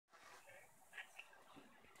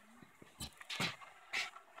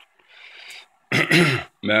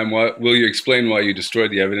Ma'am, will you explain why you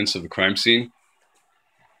destroyed the evidence of the crime scene?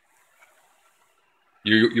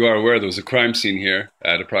 You are aware there was a crime scene here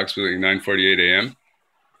at approximately 9:48 a.m.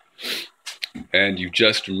 and you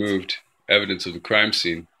just removed evidence of the crime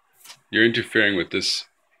scene. You're interfering with this.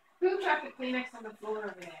 Who dropped the Kleenex on the floor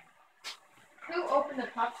over there? Who opened the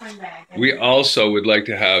popcorn bag? We also would like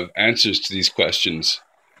to have answers to these questions.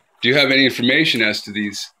 Do you have any information as to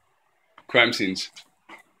these crime scenes?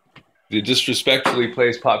 The disrespectfully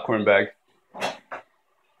placed popcorn bag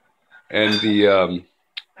and the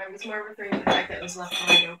I was more referring to the fact that it was left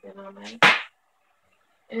wide open all night.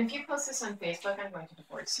 And if you post this on Facebook, I'm going to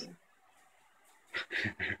divorce you.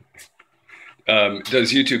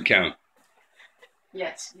 Does YouTube count?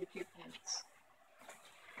 Yes, YouTube counts.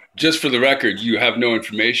 Just for the record, you have no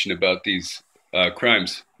information about these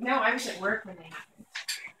crimes. No, I was at work when they happened.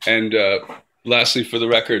 And lastly, for the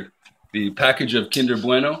record, the package of Kinder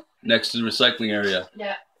Bueno next to the recycling area.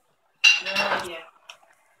 Yeah, no idea.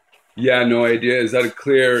 Yeah, no idea. Is that a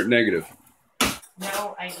clear negative?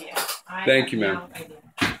 No idea. Thank you, ma'am. No idea.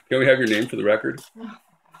 Can we have your name for the record?